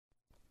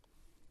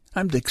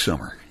I'm Dick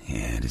Summer,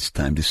 and it's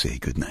time to say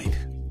goodnight.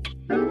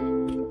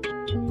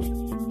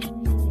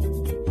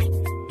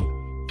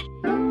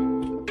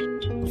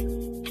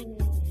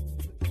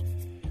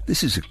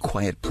 This is a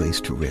quiet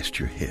place to rest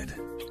your head,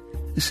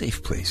 a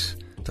safe place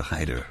to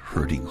hide a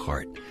hurting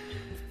heart,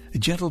 a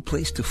gentle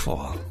place to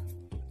fall.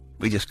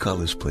 We just call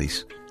this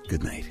place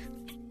goodnight.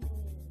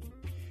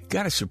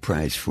 Got a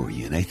surprise for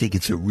you, and I think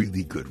it's a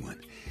really good one.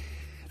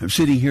 I'm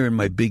sitting here in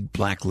my big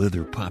black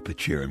leather papa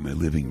chair in my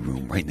living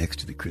room right next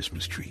to the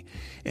Christmas tree,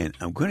 and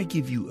I'm going to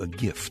give you a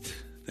gift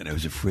that I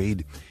was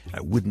afraid I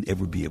wouldn't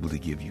ever be able to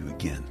give you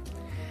again.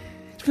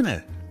 It's been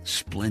a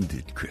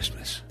splendid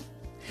Christmas.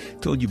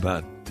 Told you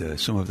about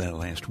some of that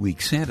last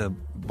week. Santa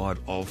bought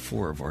all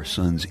 4 of our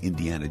sons'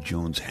 Indiana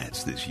Jones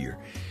hats this year.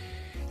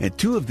 And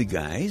 2 of the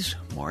guys,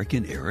 Mark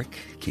and Eric,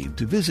 came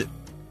to visit.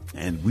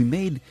 And we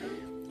made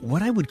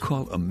what I would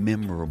call a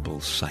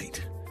memorable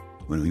sight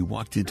when we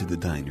walked into the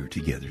diner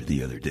together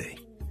the other day.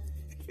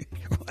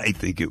 I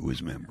think it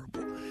was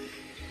memorable.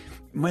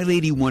 My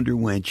lady Wonder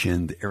Wench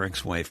and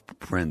Eric's wife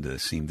Brenda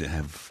seem to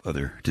have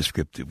other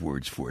descriptive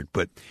words for it,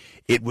 but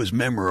it was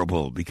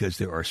memorable because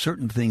there are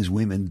certain things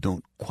women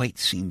don't quite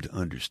seem to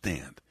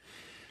understand.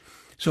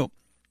 So,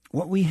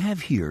 what we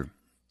have here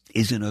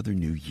is another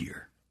new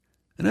year,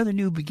 another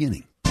new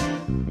beginning.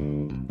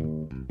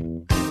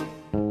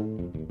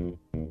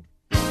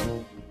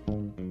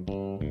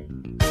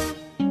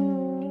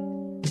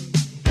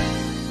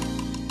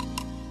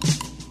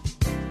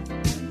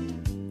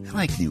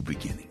 I like new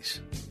beginnings.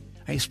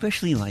 I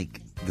especially like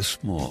the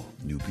small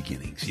new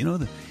beginnings. You know,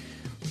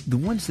 the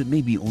ones that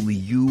maybe only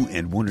you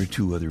and 1 or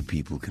 2 other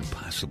people can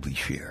possibly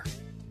share.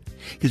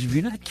 Because if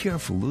you're not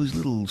careful, those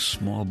little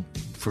small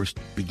first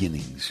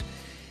beginnings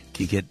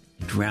can get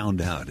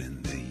drowned out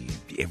in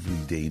the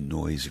everyday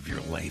noise of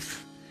your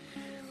life.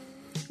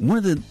 One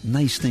of the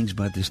nice things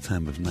about this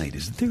time of night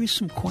is that there is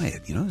some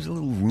quiet. You know, there's a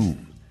little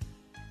room,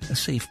 a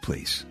safe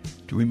place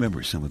to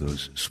remember some of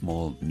those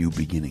small new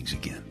beginnings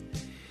again.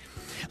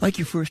 Like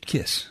your first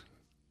kiss.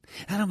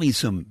 I don't mean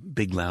some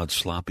big, loud,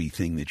 sloppy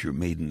thing that your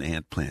maiden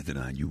aunt planted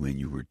on you when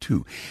you were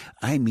 2.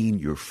 I mean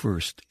your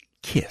first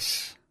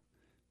kiss.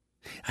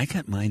 I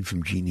got mine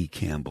from Jeannie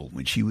Campbell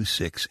when she was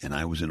 6 and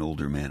I was an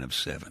older man of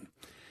 7.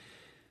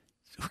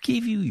 Who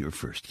gave you your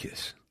first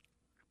kiss?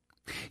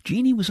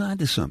 Jeannie was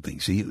onto something.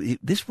 See,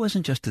 this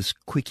wasn't just a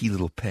quickie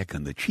little peck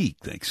on the cheek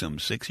like some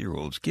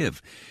 6-year-olds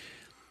give.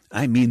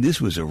 I mean,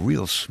 this was a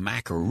real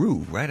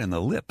smackaroo right on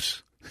the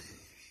lips.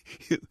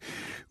 It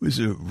was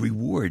a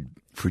reward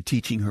for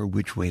teaching her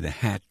which way the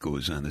hat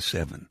goes on a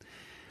 7.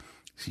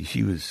 See,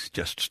 she was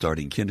just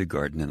starting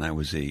kindergarten, and I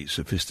was a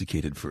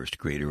sophisticated first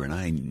grader, and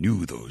I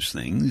knew those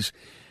things.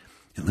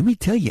 And let me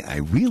tell you, I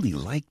really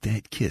liked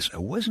that kiss. I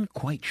wasn't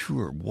quite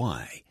sure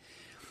why,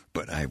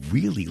 but I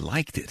really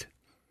liked it.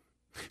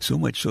 So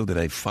much so that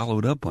I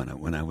followed up on it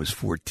when I was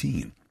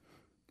 14.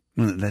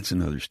 Well, that's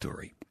another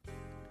story.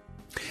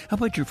 How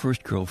about your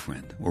first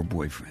girlfriend or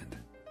boyfriend?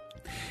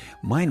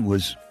 Mine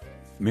was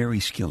Mary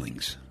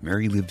Skillings.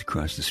 Mary lived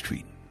across the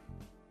street.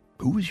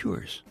 Who was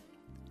yours?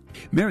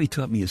 Mary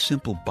taught me a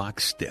simple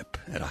box step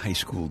at a high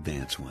school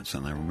dance once,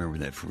 and I remember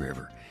that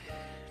forever.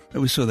 It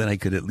was so that I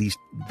could at least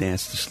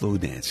dance the slow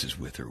dances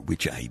with her,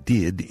 which I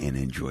did and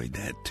enjoyed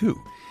that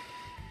too.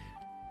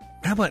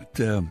 How about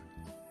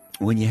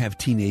when you have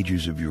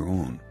teenagers of your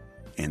own,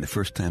 and the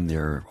first time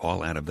they're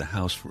all out of the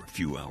house for a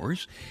few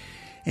hours,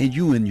 and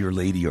you and your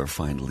lady are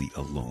finally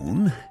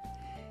alone?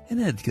 And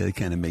that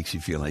kind of makes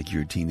you feel like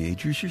you're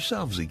teenagers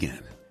yourselves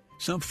again.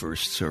 Some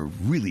firsts are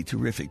really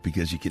terrific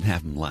because you can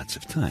have them lots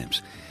of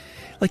times.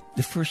 Like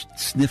the first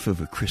sniff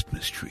of a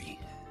Christmas tree.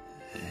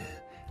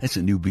 That's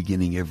a new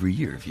beginning every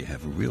year if you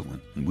have a real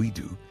one, and we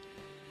do.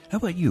 How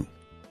about you?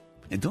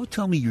 And don't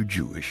tell me you're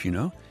Jewish, you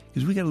know,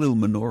 because we got a little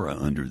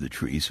menorah under the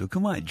tree, so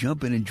come on,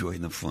 jump and enjoy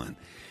the fun.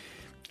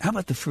 How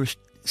about the first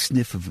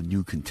sniff of a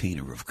new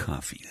container of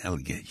coffee? That'll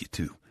get you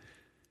too.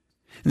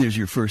 And there's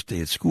your first day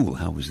at school.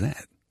 How was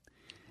that?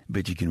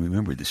 Bet you can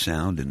remember the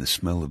sound and the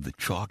smell of the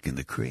chalk and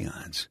the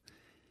crayons.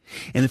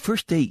 And the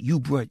first day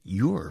you brought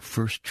your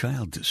first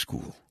child to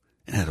school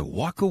and had to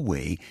walk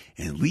away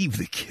and leave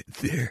the kid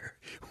there.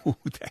 Oh,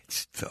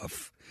 that's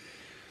tough.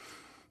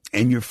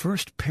 And your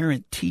first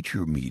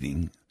parent-teacher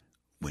meeting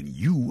when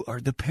you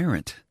are the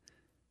parent.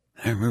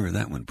 I remember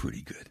that one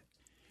pretty good.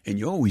 And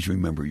you always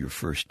remember your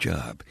first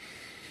job.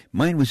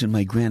 Mine was in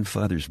my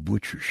grandfather's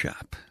butcher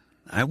shop.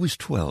 I was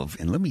 12,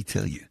 and let me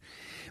tell you,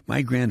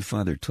 my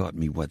grandfather taught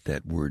me what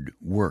that word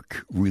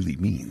work really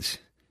means.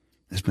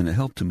 It's been a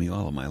help to me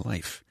all of my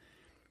life.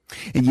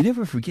 And you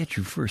never forget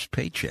your first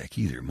paycheck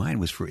either. Mine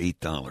was for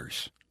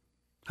 $8.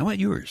 How about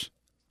yours?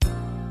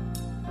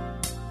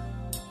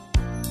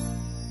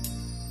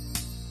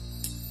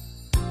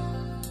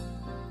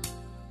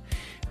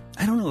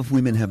 I don't know if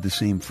women have the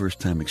same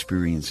first-time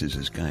experiences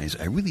as guys.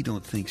 I really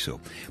don't think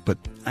so. But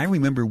I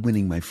remember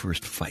winning my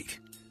first fight.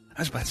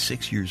 I was about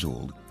 6 years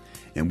old,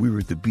 and we were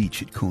at the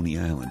beach at Coney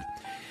Island.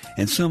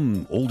 And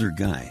some older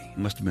guy,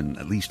 must have been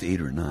at least 8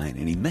 or 9,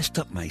 and he messed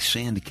up my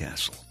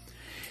sandcastle.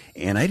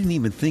 And I didn't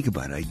even think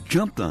about it. I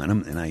jumped on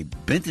him and I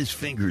bent his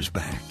fingers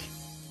back.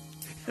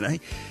 And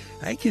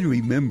I can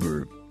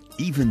remember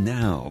even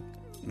now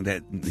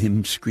that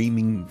him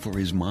screaming for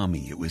his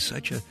mommy. It was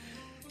such a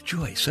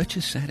joy, such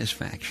a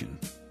satisfaction.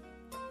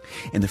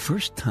 And the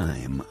first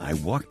time I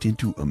walked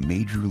into a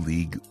major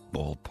league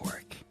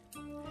ballpark,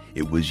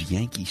 it was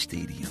Yankee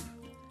Stadium,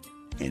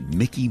 and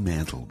Mickey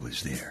Mantle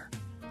was there.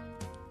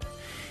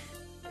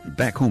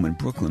 Back home in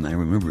Brooklyn, I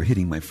remember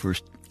hitting my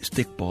first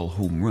stickball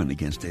home run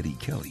against Eddie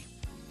Kelly.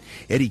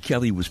 Eddie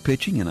Kelly was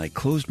pitching, and I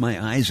closed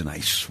my eyes, and I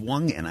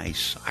swung, and I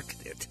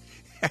socked it.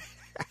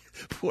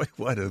 Boy,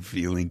 what a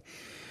feeling.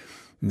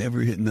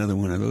 Never hit another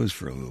one of those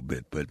for a little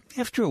bit, but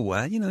after a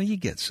while, you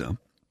get some.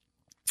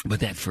 But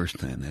that first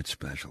time, that's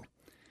special.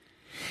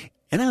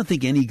 And I don't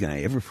think any guy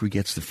ever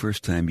forgets the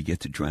first time you get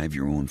to drive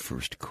your own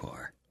first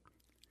car.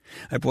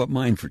 I bought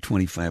mine for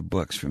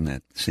 $25 from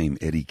that same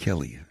Eddie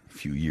Kelly a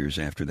few years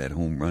after that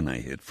home run I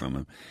hit from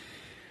him.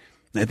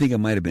 I think it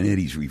might have been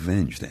Eddie's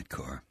revenge, that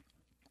car.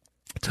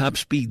 Top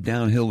speed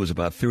downhill was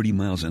about 30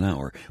 miles an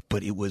hour,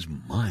 but it was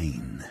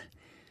mine.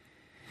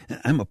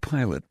 I'm a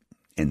pilot,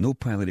 and no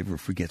pilot ever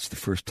forgets the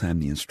first time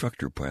the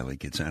instructor pilot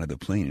gets out of the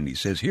plane and he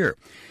says, "Here,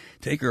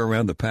 take her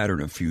around the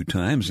pattern a few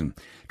times and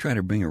try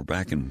to bring her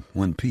back in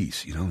one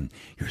piece," and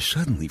you're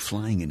suddenly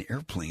flying an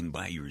airplane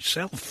by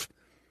yourself.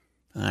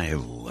 I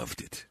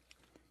loved it.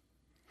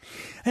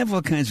 I have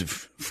all kinds of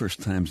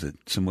first times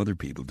that some other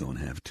people don't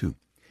have, too.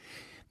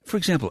 For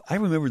example, I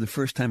remember the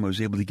first time I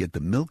was able to get the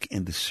milk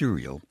and the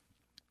cereal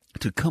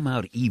to come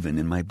out even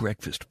in my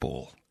breakfast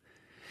bowl.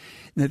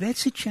 Now,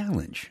 that's a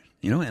challenge,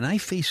 and I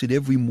face it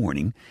every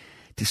morning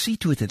to see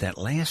to it that that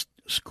last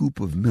scoop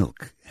of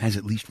milk has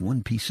at least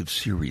one piece of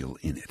cereal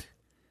in it.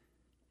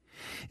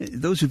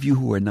 Those of you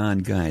who are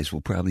non-guys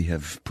will probably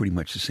have pretty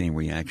much the same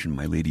reaction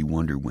my lady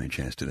Wonder Wench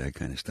has to that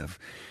kind of stuff.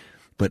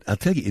 But I'll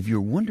tell you, if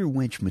you're Wonder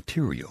Wench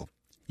material,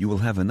 you will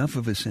have enough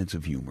of a sense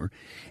of humor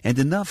and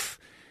enough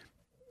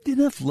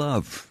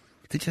love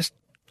to just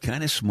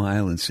kind of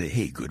smile and say,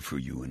 "Hey, good for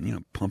you,"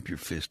 and, pump your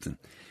fist and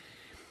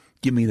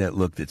give me that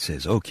look that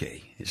says,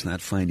 "Okay, it's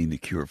not finding the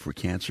cure for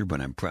cancer, but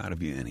I'm proud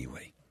of you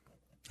anyway."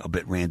 I'll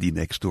bet Randy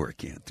next door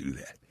can't do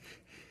that.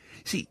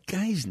 See,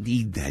 guys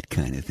need that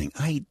kind of thing.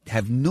 I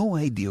have no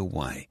idea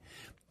why,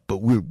 but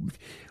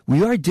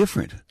we are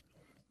different.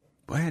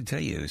 Boy, I tell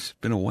you, it's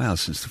been a while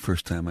since the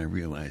first time I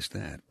realized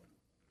that.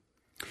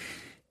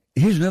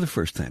 Here's another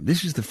first time.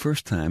 This is the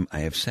first time I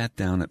have sat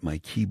down at my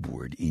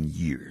keyboard in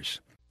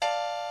years.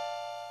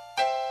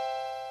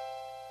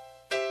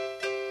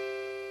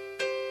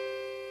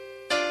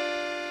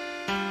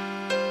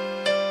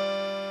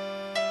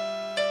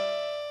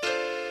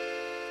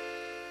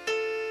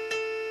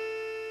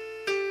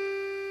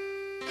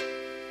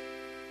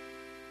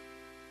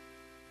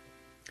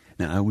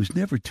 Now, I was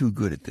never too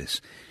good at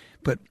this,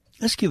 but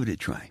let's give it a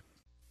try.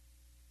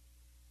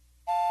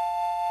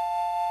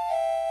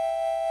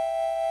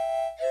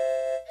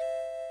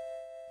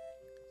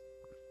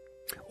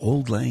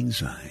 Auld Lang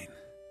Syne.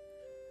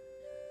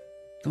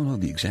 Don't know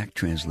the exact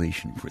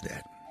translation for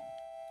that.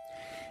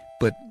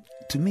 But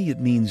to me it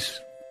means,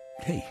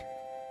 hey,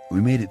 we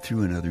made it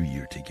through another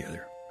year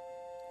together.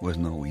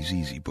 Wasn't always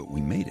easy, but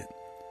we made it.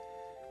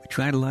 We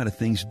tried a lot of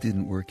things that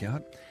didn't work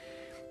out,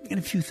 and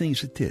a few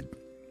things that did.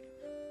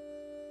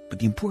 But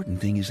the important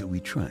thing is that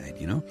we tried,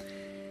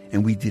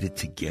 and we did it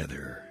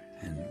together,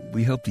 and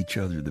we helped each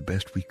other the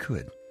best we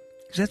could.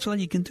 Because that's all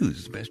you can do,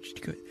 is the best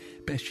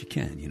you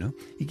can,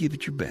 You give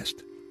it your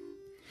best.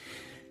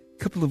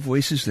 A couple of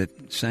voices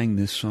that sang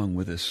this song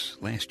with us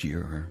last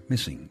year are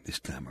missing this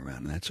time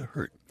around, and that's a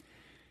hurt.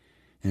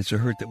 And it's a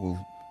hurt that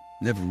will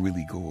never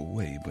really go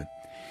away, but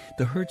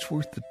the hurt's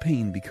worth the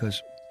pain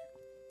because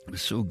it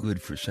was so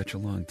good for such a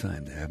long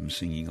time to have them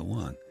singing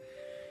along.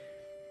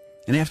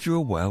 And after a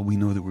while, we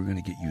know that we're going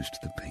to get used to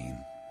the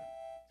pain.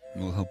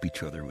 And we'll help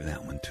each other with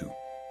that one, too.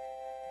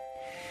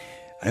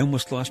 I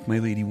almost lost my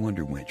lady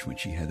Wonder Wench when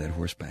she had that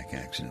horseback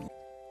accident.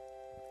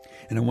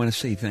 And I want to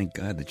say thank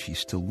God that she's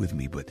still with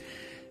me, but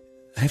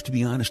I have to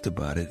be honest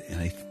about it,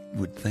 and I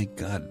would thank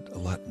God a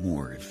lot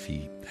more if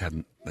he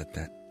hadn't let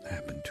that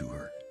happen to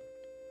her.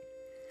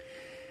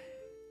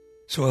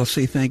 So I'll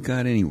say thank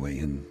God anyway,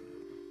 and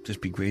just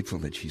be grateful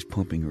that she's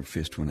pumping her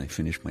fist when I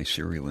finish my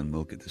cereal and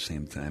milk at the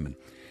same time, and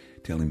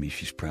telling me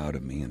she's proud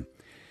of me, and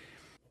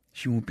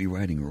she won't be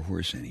riding her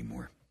horse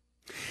anymore.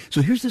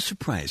 So here's the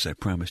surprise I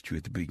promised you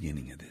at the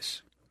beginning of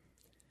this.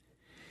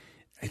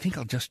 I think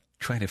I'll just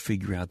try to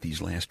figure out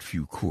these last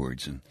few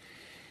chords and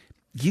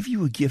give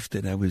you a gift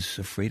that I was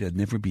afraid I'd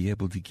never be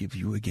able to give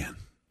you again.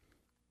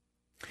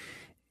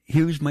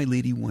 Here's my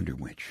lady Wonder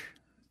Wench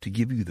to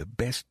give you the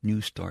best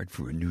new start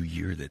for a new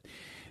year that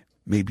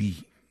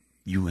maybe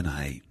you and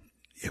I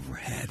ever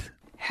had.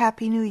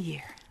 Happy New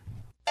Year.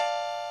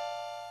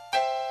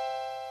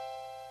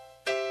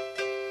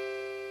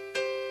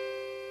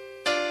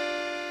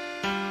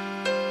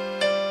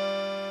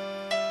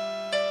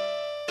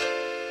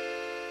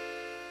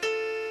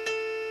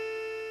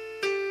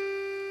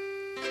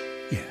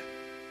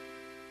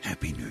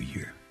 Happy New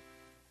Year.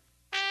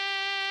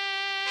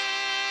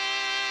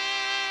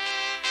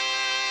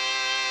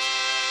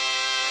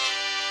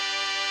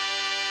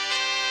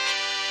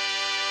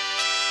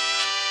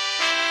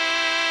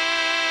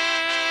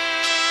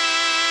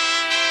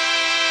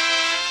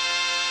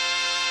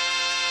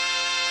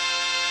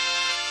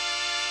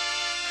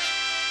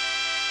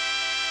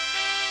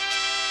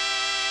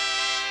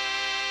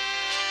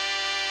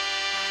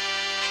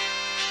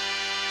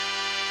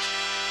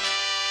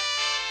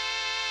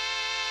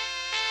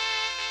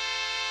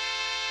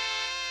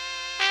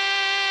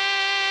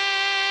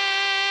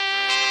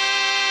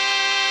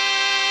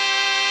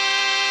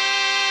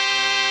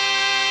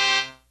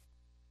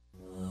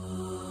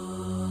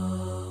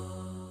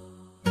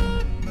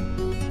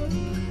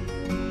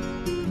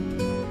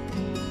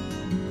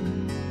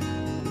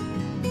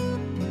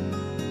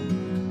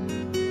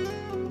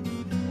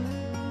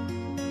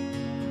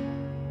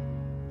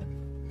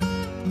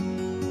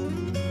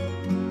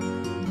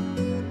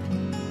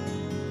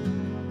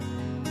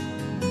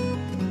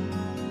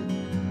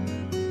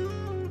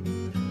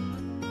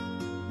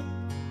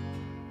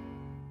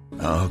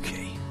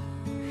 Okay,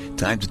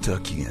 time to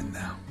tuck you in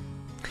now.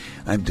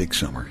 I'm Dick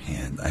Summer,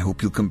 and I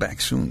hope you'll come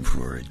back soon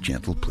for a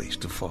gentle place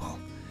to fall.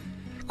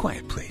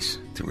 Quiet place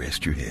to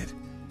rest your head.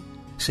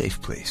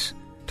 Safe place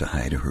to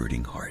hide a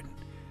hurting heart.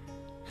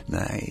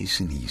 Nice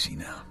and easy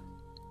now.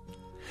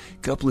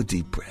 Couple of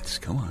deep breaths,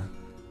 come on.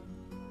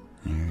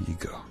 There you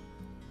go.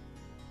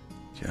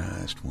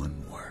 Just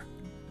one more.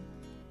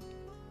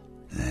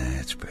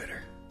 That's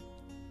better.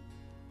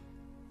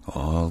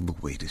 All the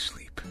way to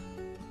sleep.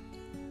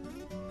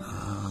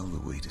 All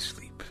the way to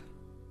sleep.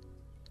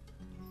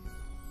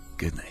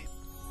 Good night.